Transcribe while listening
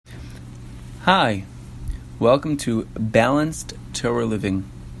Hi, welcome to Balanced Torah Living.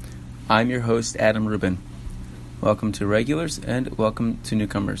 I'm your host, Adam Rubin. Welcome to regulars and welcome to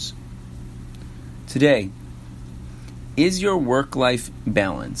newcomers. Today, is your work life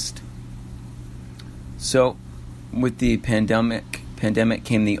balanced? So, with the pandemic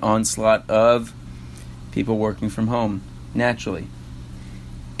came the onslaught of people working from home, naturally.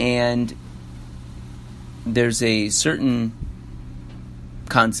 And there's a certain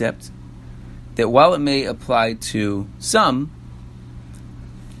concept that while it may apply to some,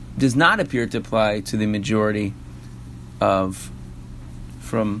 does not appear to apply to the majority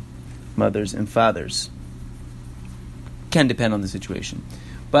from mothers and fathers. Can depend on the situation.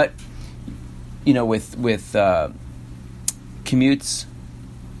 But, with commutes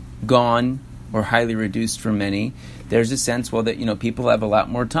gone or highly reduced for many, there's a sense, that, people have a lot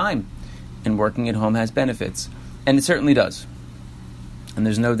more time and working at home has benefits. And it certainly does. And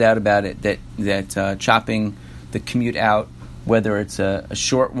there's no doubt about it that chopping the commute out, whether it's a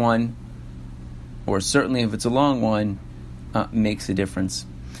short one or certainly if it's a long one, makes a difference.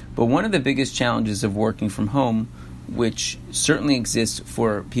 But one of the biggest challenges of working from home, which certainly exists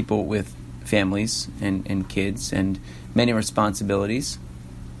for people with families and kids and many responsibilities,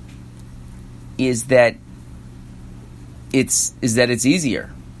 is that it's easier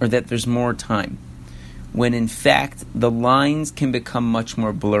or that there's more time, when in fact the lines can become much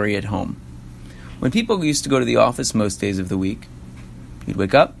more blurry at home. When people used to go to the office most days of the week, you'd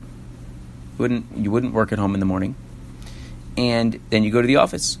wake up, you wouldn't work at home in the morning, and then you go to the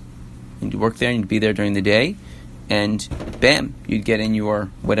office, and you work there, and you'd be there during the day, and bam, you'd get in your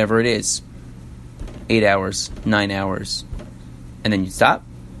whatever it is, 8 hours, 9 hours, and then you'd stop,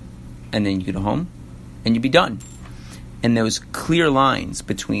 and then you go home, and you'd be done. And those clear lines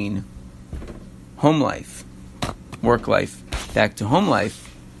between home life, work life, back to home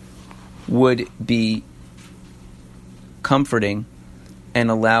life would be comforting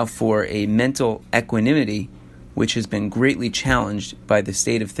and allow for a mental equanimity which has been greatly challenged by the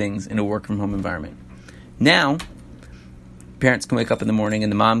state of things in a work from home environment. Now, parents can wake up in the morning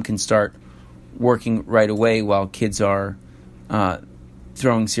and the mom can start working right away while kids are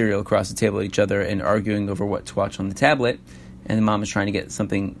throwing cereal across the table at each other and arguing over what to watch on the tablet, and the mom is trying to get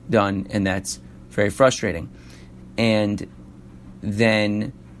something done, and that's very frustrating. And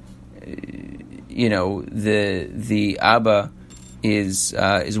then, the Abba is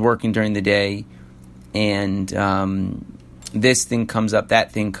working during the day, and this thing comes up,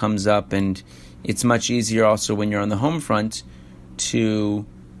 that thing comes up, and it's much easier also when you're on the home front to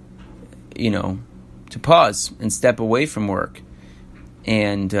pause and step away from work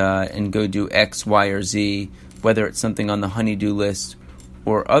and go do X, Y, or Z, whether it's something on the honey-do list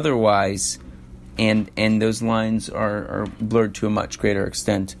or otherwise. And those lines are blurred to a much greater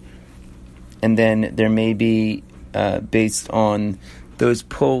extent. And then there may be, based on those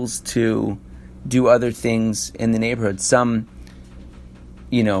pulls to do other things in the neighborhood, some,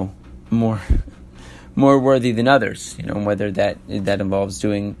 more worthy than others. Whether that involves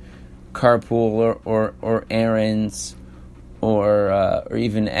doing carpool or errands or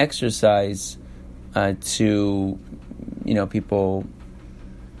even exercise to, people,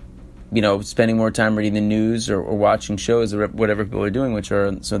 spending more time reading the news or watching shows or whatever people are doing, which are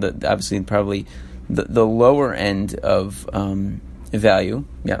obviously probably the lower end of value.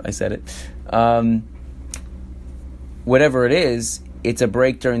 Yeah, I said it. Whatever it is, it's a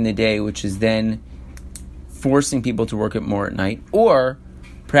break during the day, which is then forcing people to work more at night, or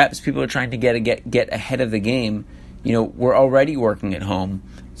perhaps people are trying to get ahead of the game. We're already working at home,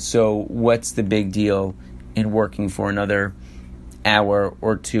 so what's the big deal in working for another hour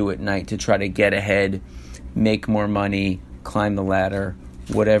or two at night to try to get ahead, make more money, climb the ladder,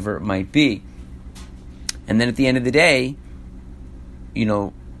 whatever it might be. And then at the end of the day,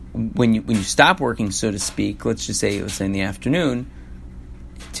 when you stop working, so to speak, let's say in the afternoon,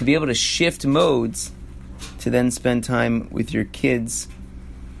 to be able to shift modes to then spend time with your kids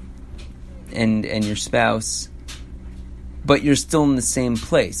and your spouse, but you're still in the same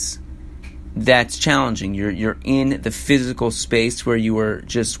place. That's challenging. You're in the physical space where you were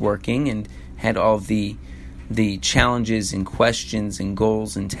just working and had all the challenges and questions and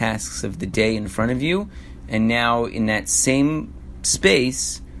goals and tasks of the day in front of you, and now in that same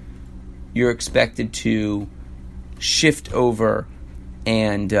space, you're expected to shift over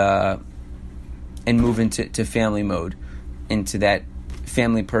and move into family mode, into that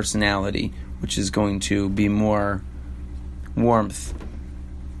family personality, which is going to be more warmth,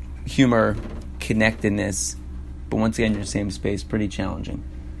 humor, connectedness, but once again, you're in the same space, pretty challenging.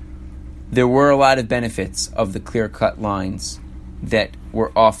 There were a lot of benefits of the clear-cut lines that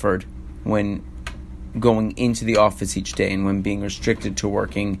were offered when going into the office each day and when being restricted to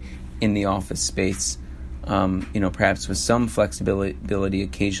working in the office space, perhaps with some flexibility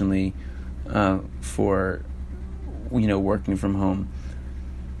occasionally for working from home.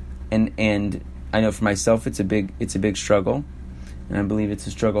 And I know for myself it's a big struggle, and I believe it's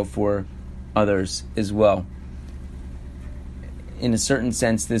a struggle for others as well. In a certain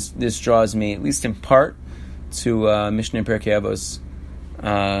sense, this draws me, at least in part, to Mishnah in Perkei Avos,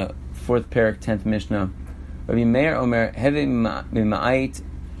 4th Perek, 10th Mishnah. Rabbi Meir Omer, Heve mima'ait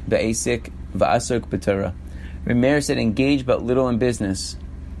ba'asik va'asok b'Torah. Rabbi Meir said, engage but little in business,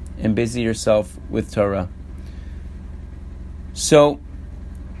 and busy yourself with Torah. So,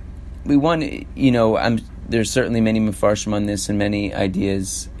 we want, there's certainly many mefarshim on this, and many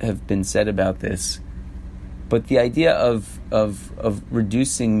ideas have been said about this. But the idea of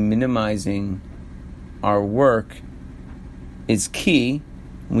reducing, minimizing our work is key.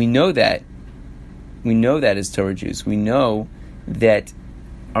 We know that. We know that as Torah Jews. We know that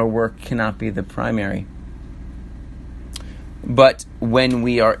our work cannot be the primary. But when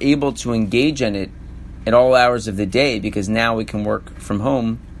we are able to engage in it at all hours of the day, because now we can work from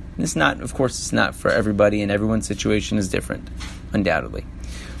home, it's not for everybody, and everyone's situation is different, undoubtedly.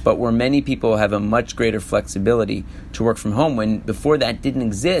 But where many people have a much greater flexibility to work from home, when before that didn't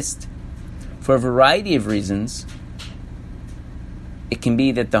exist, for a variety of reasons, it can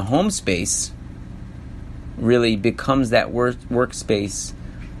be that the home space really becomes that workspace,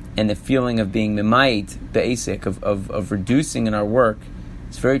 and the feeling of being mimayit, basic, of reducing in our work,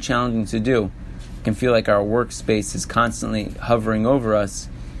 it's very challenging to do. It can feel like our workspace is constantly hovering over us,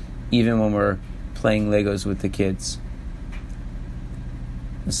 even when we're playing Legos with the kids.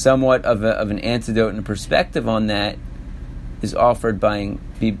 Somewhat of an antidote and a perspective on that is offered by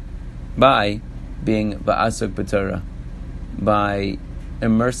being ba'asok b'Torah, by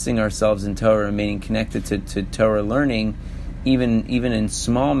immersing ourselves in Torah, remaining connected to Torah learning, even in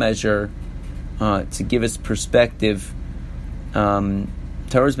small measure, to give us perspective. Torah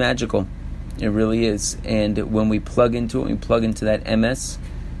is magical. It really is. And when we plug into it, we plug into that emes,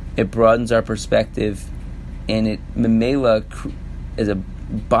 it broadens our perspective, and it, memela, as a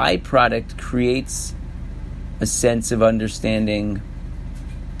byproduct, creates a sense of understanding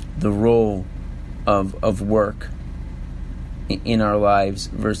the role of work in our lives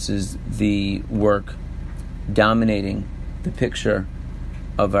versus the work dominating the picture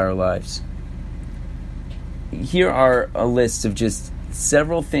of our lives. Here are a list of just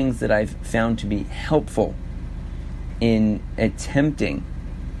several things that I've found to be helpful in attempting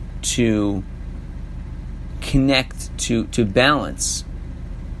to connect to balance.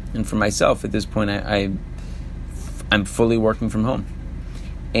 And for myself, at this point, I'm fully working from home.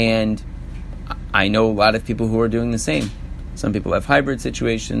 And I know a lot of people who are doing the same. Some people have hybrid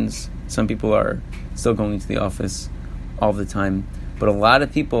situations. Some people are still going to the office all the time. But a lot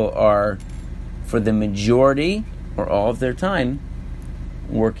of people are, for the majority or all of their time,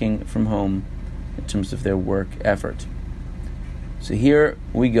 working from home in terms of their work effort. So here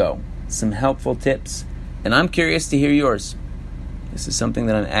we go. Some helpful tips. And I'm curious to hear yours. This is something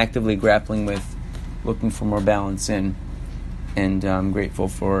that I'm actively grappling with, looking for more balance in. And I'm grateful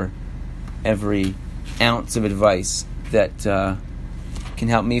for every ounce of advice that can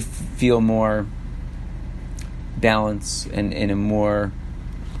help me feel more balance and a more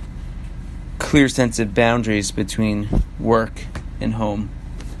clear sense of boundaries between work and home.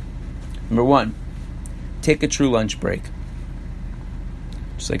 Number 1, take a true lunch break.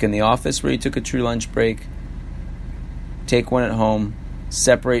 Just like in the office where you took a true lunch break, take one at home,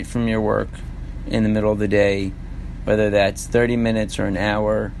 separate from your work in the middle of the day, whether that's 30 minutes or an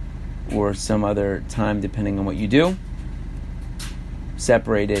hour or some other time depending on what you do.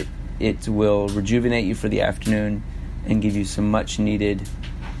 Separate it. It will rejuvenate you for the afternoon and give you some much needed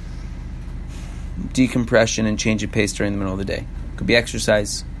decompression and change of pace during the middle of the day. Could be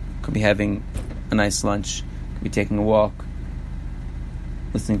exercise, could be having a nice lunch, could be taking a walk,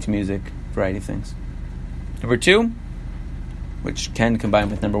 listening to music, variety of things. Number 2, which can combine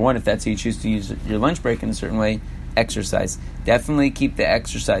with number 1 if that's how you choose to use your lunch break in a certain way, exercise. Definitely keep the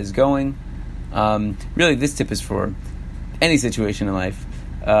exercise going. Really, this tip is for any situation in life.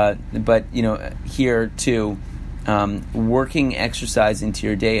 But, here too, working exercise into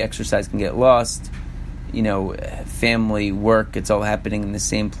your day, exercise can get lost. Family, work, it's all happening in the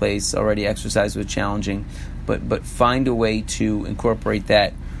same place. Already exercise was challenging. But find a way to incorporate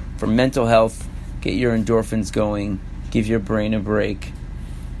that for mental health, get your endorphins going, give your brain a break,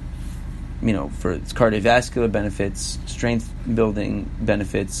 for its cardiovascular benefits, strength building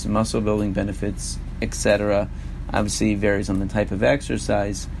benefits, muscle building benefits, etc. Obviously, it varies on the type of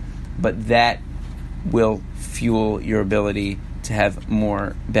exercise, but that will fuel your ability to have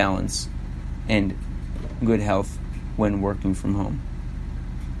more balance and good health when working from home.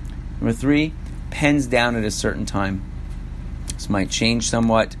 Number 3, pens down at a certain time. This might change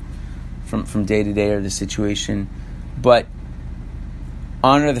somewhat from day to day or the situation, but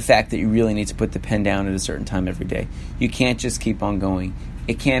honor the fact that you really need to put the pen down at a certain time every day. You can't just keep on going.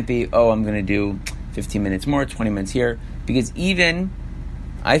 It can't be, I'm going to do 15 minutes more, 20 minutes here, because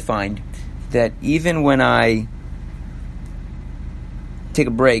I find that even when I take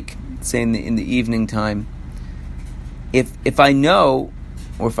a break, say in the evening time, if I know,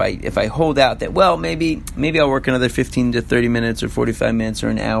 or if I hold out that, maybe I'll work another 15 to 30 minutes or 45 minutes or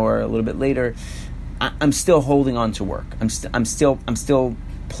an hour a little bit later, I'm still holding on to work. I'm still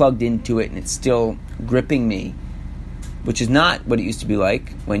plugged into it, and it's still gripping me, which is not what it used to be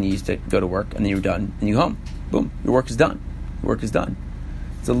like when you used to go to work and then you were done and you go home. Boom, your work is done. Your work is done.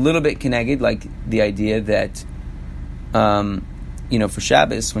 It's a little bit connected, like the idea that, for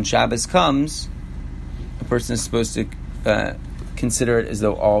Shabbos, when Shabbos comes, a person is supposed to consider it as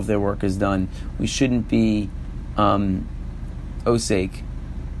though all of their work is done. We shouldn't be osake,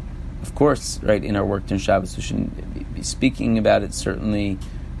 of course, right, in our work during Shabbos. We shouldn't be speaking about it, certainly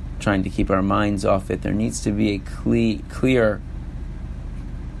trying to keep our minds off it. There needs to be a clear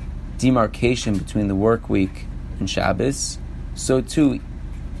demarcation between the work week and Shabbos. So too,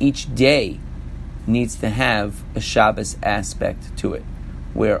 each day needs to have a Shabbos aspect to it,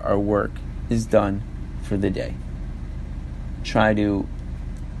 where our work is done for the day. Try to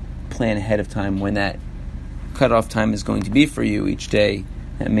plan ahead of time when that cutoff time is going to be for you each day.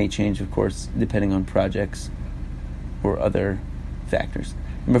 That may change, of course, depending on projects or other factors.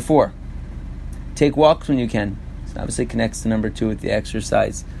 Number 4, take walks when you can. This obviously connects to number 2 with the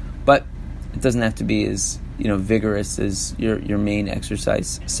exercise, but it doesn't have to be as vigorous as your main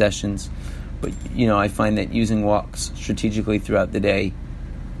exercise sessions. But I find that using walks strategically throughout the day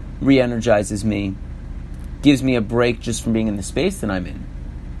re-energizes me, gives me a break just from being in the space that I'm in.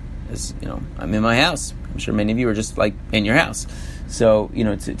 As I'm in my house. I'm sure many of you are just like in your house. So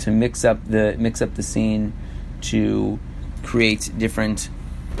to mix up the scene, to create different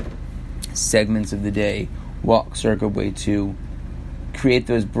segments of the day. Walks are a good way to create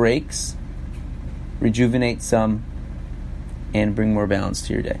those breaks, rejuvenate some, and bring more balance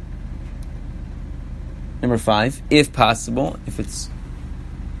to your day. Number 5, if possible, if it's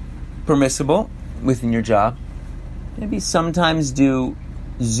permissible within your job, maybe sometimes do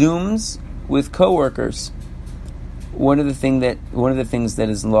Zooms with coworkers. One of the things that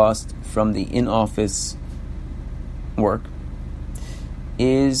is lost from the in-office work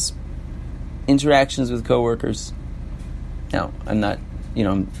is interactions with coworkers. Now, I'm not,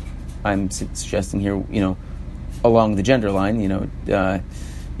 I'm suggesting here, along the gender line,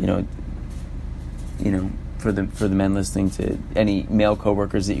 for the men listening, to any male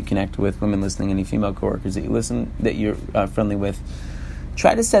coworkers that you connect with, women listening, any female coworkers that you're friendly with,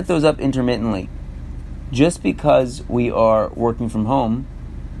 try to set those up intermittently. Just because we are working from home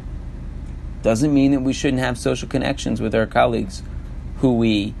doesn't mean that we shouldn't have social connections with our colleagues who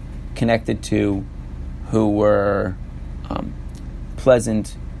we connected to, who were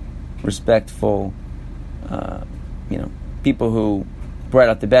pleasant, respectful, people who brought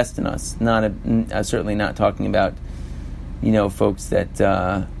out the best in us. Certainly not talking about, folks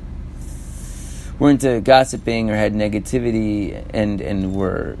that were into gossiping or had negativity and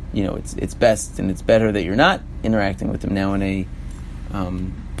were, it's best and it's better that you're not interacting with them now in a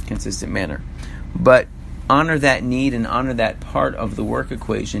consistent manner. But honor that need and honor that part of the work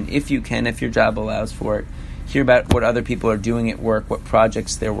equation if you can, if your job allows for it. Hear about what other people are doing at work, what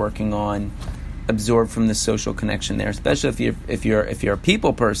projects they're working on. Absorb from the social connection there, especially if you're a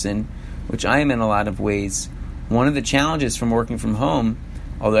people person, which I am in a lot of ways. One of the challenges from working from home,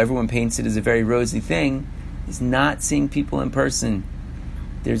 although everyone paints it as a very rosy thing, is not seeing people in person.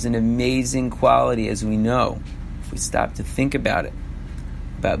 There's an amazing quality, as we know, if we stop to think about it,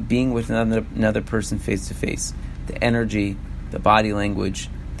 about being with another person face to face. The energy, the body language,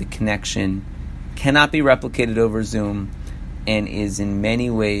 the connection cannot be replicated over Zoom, and is in many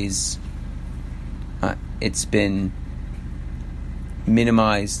ways it's been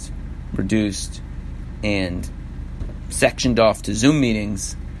minimized, reduced, and sectioned off to Zoom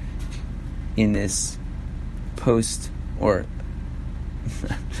meetings in this I'm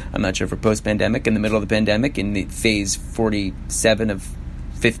not sure, for post-pandemic, in the middle of the pandemic, in the phase 47 of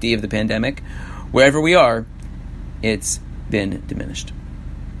 50 of the pandemic, wherever we are, it's been diminished.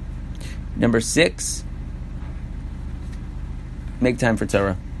 Number 6, make time for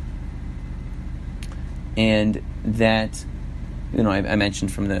Torah. And that I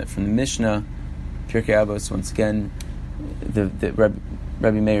mentioned from the Mishnah, Pirkei Avos, once again, the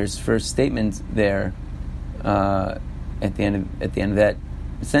Rabbi Meir's first statement there at the end of that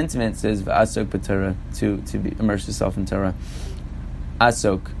sentiment says v'asok b'Torah, to immerse yourself in Torah.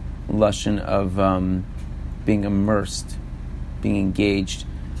 Asok, lashon of being immersed, being engaged,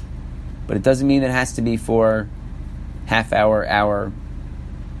 but it doesn't mean that it has to be for half hour,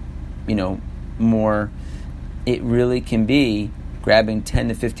 more. It really can be grabbing 10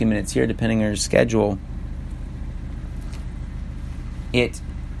 to 15 minutes here, depending on your schedule. It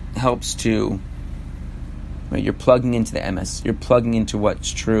helps to, you're plugging into the emes, you're plugging into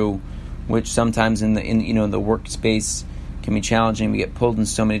what's true, which sometimes in the workspace can be challenging. We get pulled in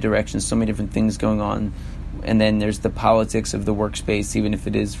so many directions, so many different things going on, and then there's the politics of the workspace. Even if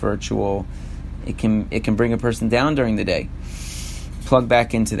it is virtual, it can bring a person down during the day. Plug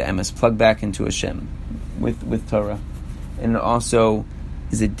back into the emes, plug back into Hashem with Torah. And it also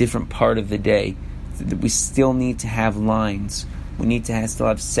is a different part of the day. We still need to have lines. We need to still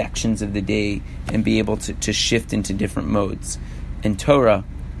have sections of the day and be able to shift into different modes. And Torah,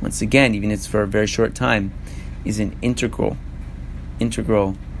 once again, even if it's for a very short time, is an integral,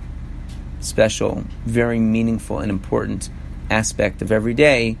 special, very meaningful and important aspect of every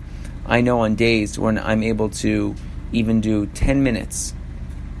day. I know on days when I'm able to even do 10 minutes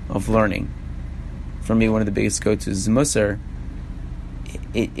of learning. For me, one of the biggest go-tos is Musar.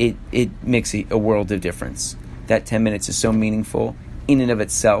 It makes a world of difference. That 10 minutes is so meaningful in and of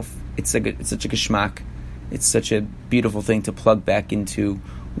itself. It's such a geschmack. It's such a beautiful thing to plug back into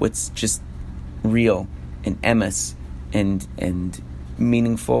what's just real and emes and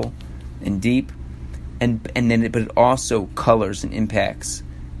meaningful and deep, but it also colors and impacts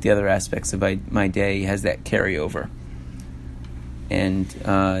the other aspects of my day. Has that carryover. And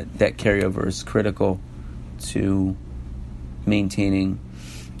that carryover is critical to maintaining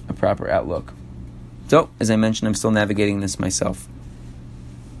a proper outlook. So, as I mentioned, I'm still navigating this myself.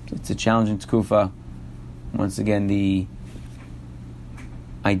 It's a challenging tkufa. Once again, the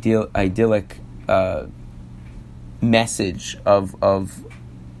idyllic message of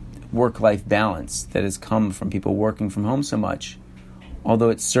work-life balance that has come from people working from home so much, although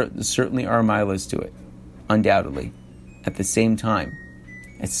it certainly are miles to it, undoubtedly. At the same time,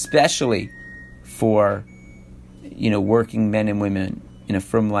 especially for working men and women in a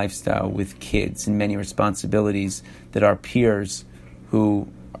firm lifestyle with kids and many responsibilities that our peers who,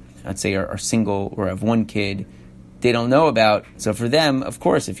 I'd say, are single or have one kid, they don't know about. So for them, of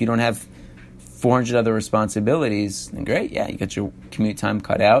course, if you don't have 400 other responsibilities, then great, yeah, you got your commute time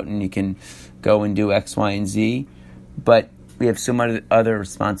cut out and you can go and do X, Y, and Z. But we have so many other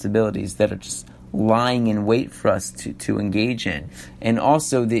responsibilities that are just lying in wait for us to engage in. And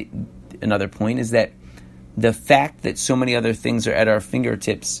also another point is that the fact that so many other things are at our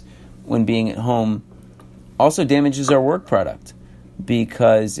fingertips when being at home also damages our work product,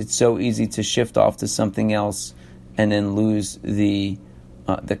 because it's so easy to shift off to something else and then lose the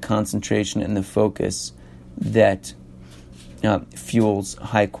concentration and the focus that fuels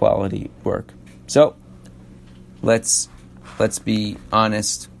high quality work. So let's be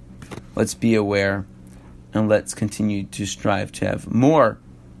honest. Let's be aware, and let's continue to strive to have more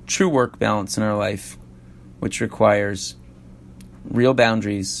true work balance in our life, which requires real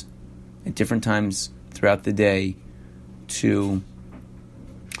boundaries at different times throughout the day to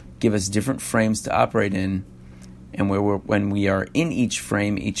give us different frames to operate in, and when we are in each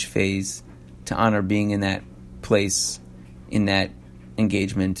frame, each phase, to honor being in that place, in that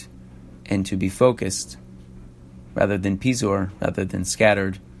engagement, and to be focused rather than pizor, rather than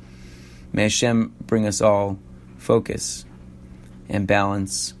scattered. May Hashem bring us all focus and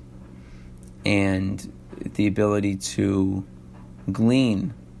balance and the ability to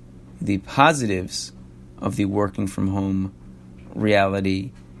glean the positives of the working from home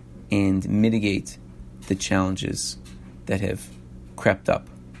reality and mitigate the challenges that have crept up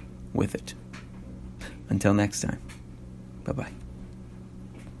with it. Until next time, bye-bye.